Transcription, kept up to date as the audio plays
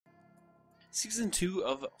Season 2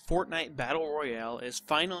 of Fortnite Battle Royale is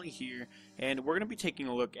finally here, and we're going to be taking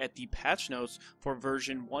a look at the patch notes for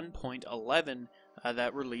version 1.11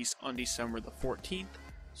 that released on December the 14th.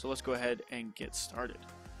 So let's go ahead and get started.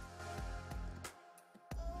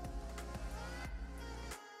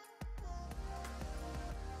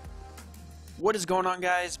 What is going on,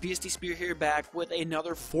 guys? BSD Speer here, back with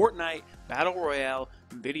another Fortnite Battle Royale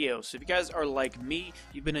video. So if you guys are like me,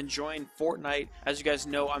 you've been enjoying Fortnite. As you guys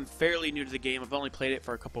know, I'm fairly new to the game. I've only played it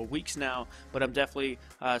for a couple of weeks now, but I'm definitely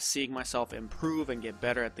seeing myself improve and get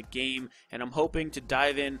better at the game, and I'm hoping to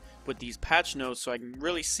dive in with these patch notes so I can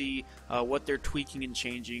really see what they're tweaking and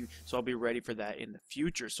changing, so I'll be ready for that in the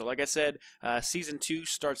future. So like I said, Season 2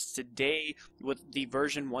 starts today with the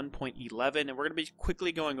version 1.11, and we're going to be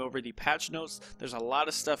quickly going over the patch notes. There's a lot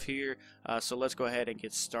of stuff here, so let's go ahead and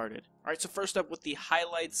get started. Alright, so first up with the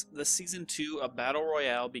highlights, the Season 2 of Battle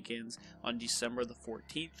Royale begins on December the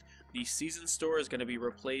 14th. The Season Store is going to be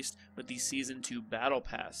replaced with the Season 2 Battle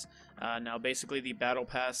Pass. Now basically the Battle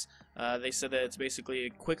Pass, they said that it's basically a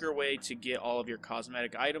quicker way to get all of your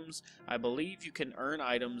cosmetic items. I believe you can earn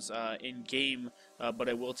items in-game, but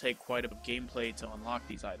it will take quite a bit of gameplay to unlock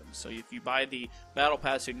these items. So if you buy the Battle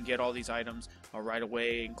Pass, you can get all these items right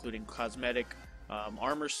away, including cosmetic,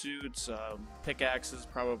 armor suits, pickaxes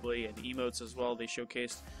probably, and emotes as well they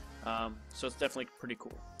showcased. So it's definitely pretty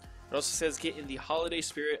cool. It also says get in the holiday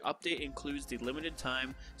spirit. Update includes the limited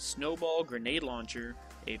time Snowball grenade launcher,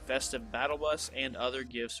 a festive battle bus, and other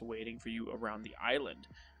gifts waiting for you around the island.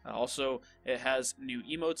 Also, it has new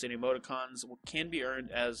emotes and emoticons can be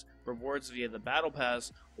earned as rewards via the battle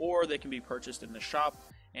pass, or they can be purchased in the shop,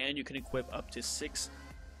 and you can equip up to 6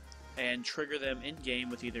 and trigger them in game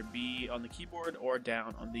with either B on the keyboard or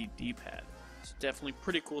down on the D-pad. So definitely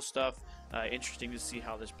pretty cool stuff. Interesting to see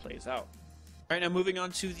how this plays out. Alright, now moving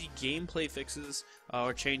on to the gameplay fixes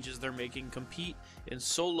or changes they're making. Compete in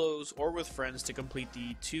solos or with friends to complete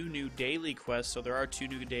the 2 new daily quests. So there are 2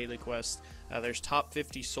 new daily quests. There's top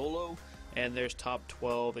 50 solo and there's top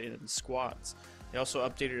 12 in squads. They also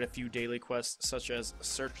updated a few daily quests such as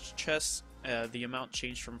search chests. The amount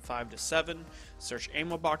changed from 5 to 7. Search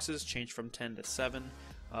ammo boxes changed from 10 to 7.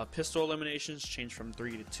 Pistol eliminations changed from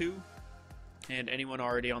 3 to 2. And anyone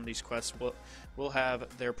already on these quests will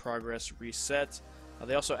have their progress reset.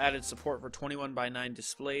 They also added support for 21:9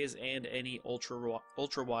 displays and any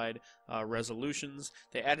ultra wide resolutions.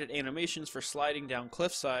 They added animations for sliding down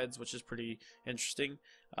cliff sides, which is pretty interesting.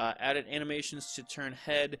 Added animations to turn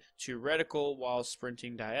head to reticle while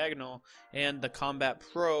sprinting diagonal, and the Combat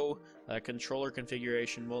Pro controller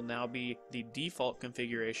configuration will now be the default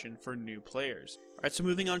configuration for new players. Alright, so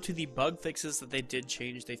moving on to the bug fixes that they did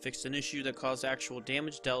change. They fixed an issue that caused actual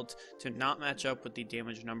damage dealt to not match up with the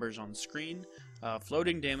damage numbers on screen.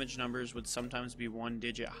 Floating damage numbers would sometimes be 1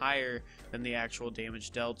 digit higher than the actual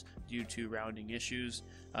damage dealt due to rounding issues.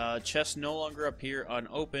 Chests no longer appear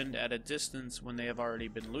unopened at a distance when they have already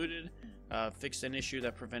been looted. Fixed an issue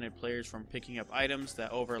that prevented players from picking up items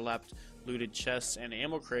that overlapped looted chests and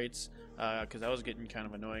ammo crates, because that was getting kind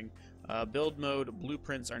of annoying. Build mode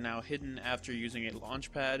blueprints are now hidden after using a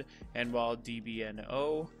launch pad and while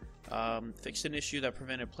DBNO. Fixed an issue that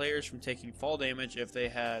prevented players from taking fall damage if they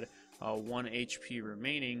had 1 HP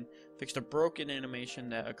remaining. Fixed a broken animation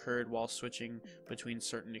that occurred while switching between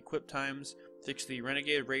certain equip times. Fixed the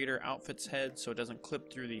Renegade Raider outfit's head so it doesn't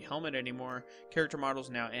clip through the helmet anymore. Character models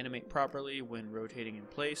now animate properly when rotating in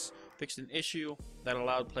place. Fixed an issue that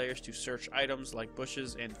allowed players to search items like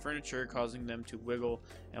bushes and furniture, causing them to wiggle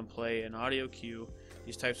and play an audio cue.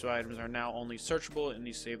 These types of items are now only searchable in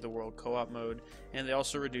the Save the World co-op mode, and they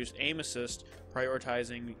also reduced aim assist,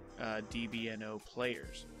 prioritizing DBNO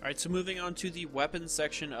players. Alright, so moving on to the weapons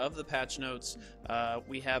section of the patch notes,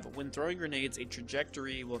 we have when throwing grenades, a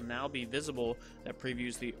trajectory will now be visible that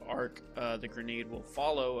previews the arc the grenade will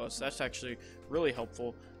follow, so that's actually really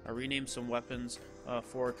helpful. Rename some weapons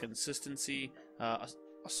for consistency.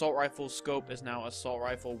 Assault rifle scope is now assault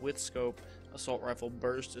rifle with scope. Assault rifle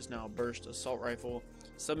burst is now burst assault rifle.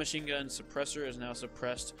 Submachine gun suppressor is now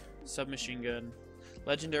suppressed submachine gun.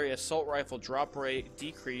 Legendary assault rifle drop rate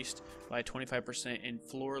decreased by 25% in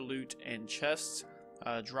floor loot and chests.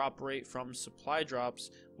 Drop rate from supply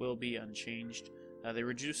drops will be unchanged. They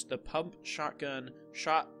reduced the pump shotgun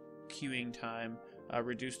shot queuing time,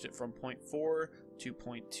 reduced it from 0.4 to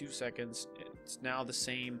 0.2 seconds. It's now the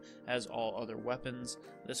same as all other weapons.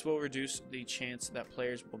 This will reduce the chance that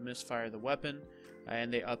players will misfire the weapon,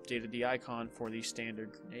 and they updated the icon for the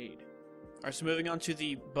standard grenade. Alright, so moving on to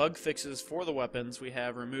the bug fixes for the weapons, we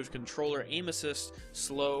have removed controller aim assist,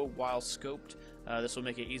 slow while scoped. This will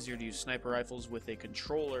make it easier to use sniper rifles with a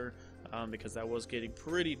controller because that was getting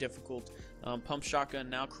pretty difficult. Pump shotgun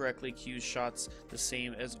now correctly cues shots the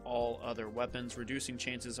same as all other weapons, reducing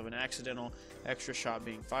chances of an accidental extra shot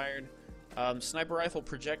being fired. Sniper rifle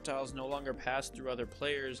projectiles no longer pass through other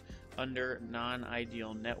players under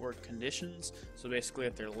non-ideal network conditions. So basically,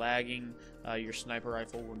 if they're lagging, your sniper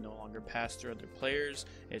rifle will no longer pass through other players.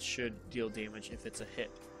 It should deal damage if it's a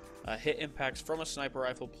hit. Hit impacts from a sniper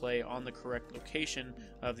rifle play on the correct location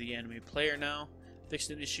of the enemy player now.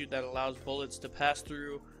 Fixed an issue that allows bullets to pass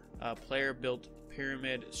through player-built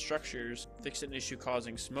pyramid structures. Fixed an issue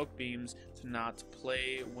causing smoke beams to not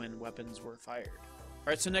play when weapons were fired.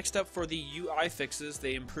 Alright, so next up for the UI fixes,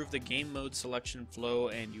 they improved the game mode selection flow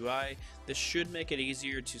and UI. This should make it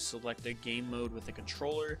easier to select a game mode with a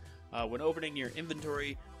controller. When opening your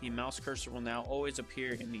inventory, the mouse cursor will now always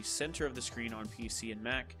appear in the center of the screen on PC and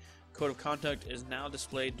Mac. Code of conduct is now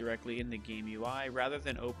displayed directly in the game UI rather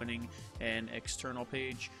than opening an external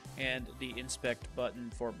page, and the inspect button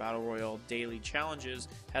for Battle Royale daily challenges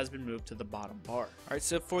has been moved to the bottom bar. Alright,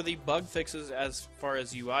 so for the bug fixes as far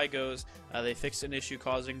as UI goes, they fixed an issue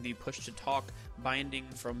causing the push to talk binding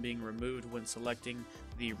from being removed when selecting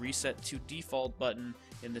the reset to default button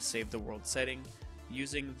in the save the world setting.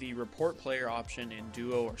 Using the report player option in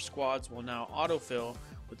duo or squads will now autofill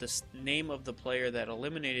with the name of the player that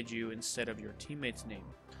eliminated you instead of your teammate's name.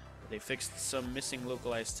 They fixed some missing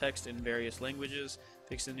localized text in various languages,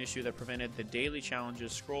 fixed an issue that prevented the daily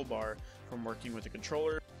challenges scroll bar from working with the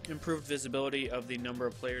controller, improved visibility of the number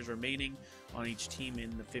of players remaining on each team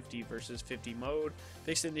in the 50 versus 50 mode,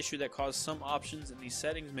 fixed an issue that caused some options in the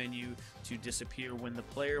settings menu to disappear when the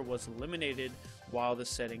player was eliminated while the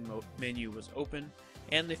setting menu was open,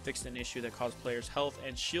 and they fixed an issue that caused players' health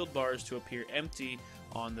and shield bars to appear empty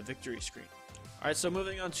on the victory screen. Alright, so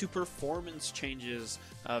moving on to performance changes,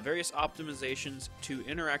 various optimizations to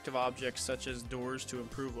interactive objects such as doors to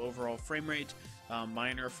improve overall frame rate,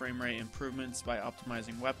 minor frame rate improvements by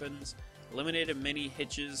optimizing weapons, eliminated many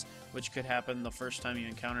hitches which could happen the first time you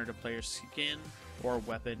encountered a player's skin or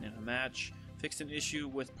weapon in a match, fixed an issue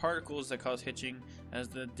with particles that cause hitching as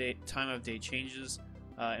the time of day changes,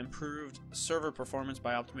 improved server performance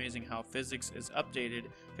by optimizing how physics is updated,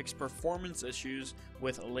 fixed performance issues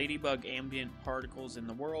with ladybug ambient particles in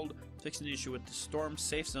the world, fixed an issue with the storm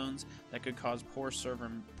safe zones that could cause poor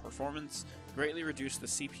server performance, greatly reduced the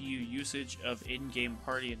CPU usage of in-game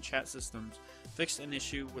party and chat systems, fixed an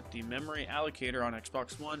issue with the memory allocator on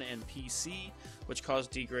Xbox One and PC, which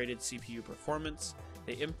caused degraded CPU performance.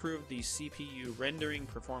 They improved the CPU rendering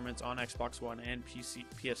performance on Xbox One and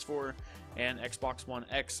PS4 and Xbox One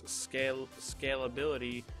X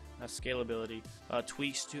scalability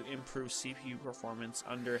tweaks to improve CPU performance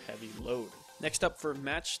under heavy load. Next up for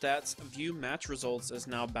match stats, view match results is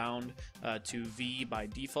now bound to V by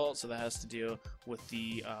default, so that has to deal with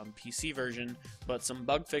the PC version, but some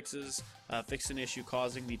bug fixes fixed an issue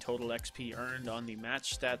causing the total XP earned on the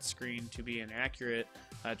match stats screen to be inaccurate.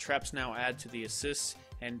 Traps now add to the assists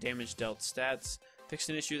and damage dealt stats. Fixed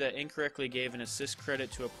an issue that incorrectly gave an assist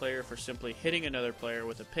credit to a player for simply hitting another player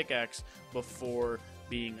with a pickaxe before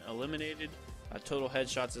being eliminated. Total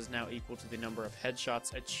headshots is now equal to the number of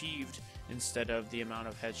headshots achieved instead of the amount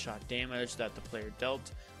of headshot damage that the player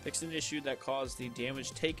dealt. Fixed an issue that caused the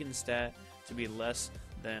damage taken stat to be less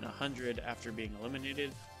than 100 after being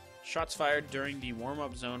eliminated. Shots fired during the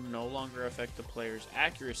warm-up zone no longer affect the player's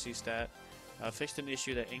accuracy stat. Fixed an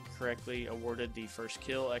issue that incorrectly awarded the first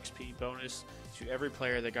kill XP bonus to every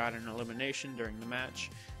player that got an elimination during the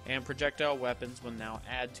match, and projectile weapons will now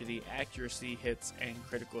add to the accuracy hits and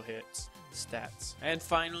critical hits stats. And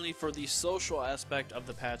finally, for the social aspect of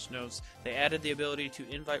the patch notes, they added the ability to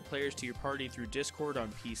invite players to your party through Discord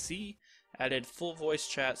on PC, added full voice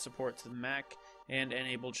chat support to the Mac, and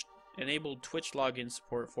enabled Twitch login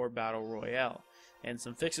support for Battle Royale. And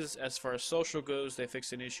some fixes as far as social goes, they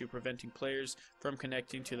fixed an issue preventing players from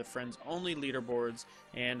connecting to the friends only leaderboards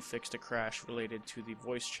and fixed a crash related to the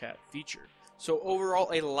voice chat feature. So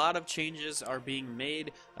overall, a lot of changes are being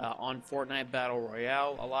made on Fortnite Battle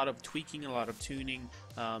Royale. A lot of tweaking, a lot of tuning,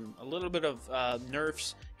 a little bit of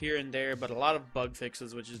nerfs here and there, but a lot of bug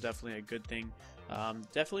fixes, which is definitely a good thing.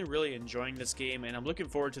 Definitely really enjoying this game, and I'm looking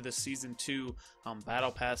forward to this Season 2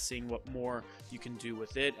 Battle Pass, seeing what more you can do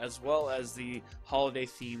with it, as well as the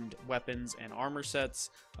holiday-themed weapons and armor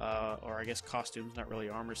sets, or I guess costumes, not really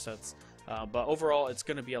armor sets. But overall, it's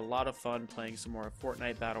going to be a lot of fun playing some more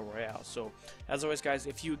Fortnite Battle Royale. So, as always, guys,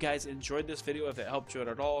 if you guys enjoyed this video, if it helped you out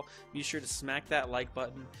at all, be sure to smack that like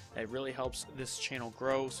button. It really helps this channel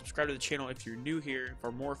grow. Subscribe to the channel if you're new here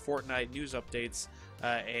for more Fortnite news updates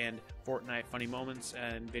and Fortnite funny moments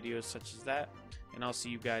and videos such as that. And I'll see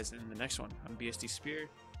you guys in the next one. I'm BSD Speer.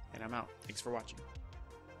 and I'm out. Thanks for watching.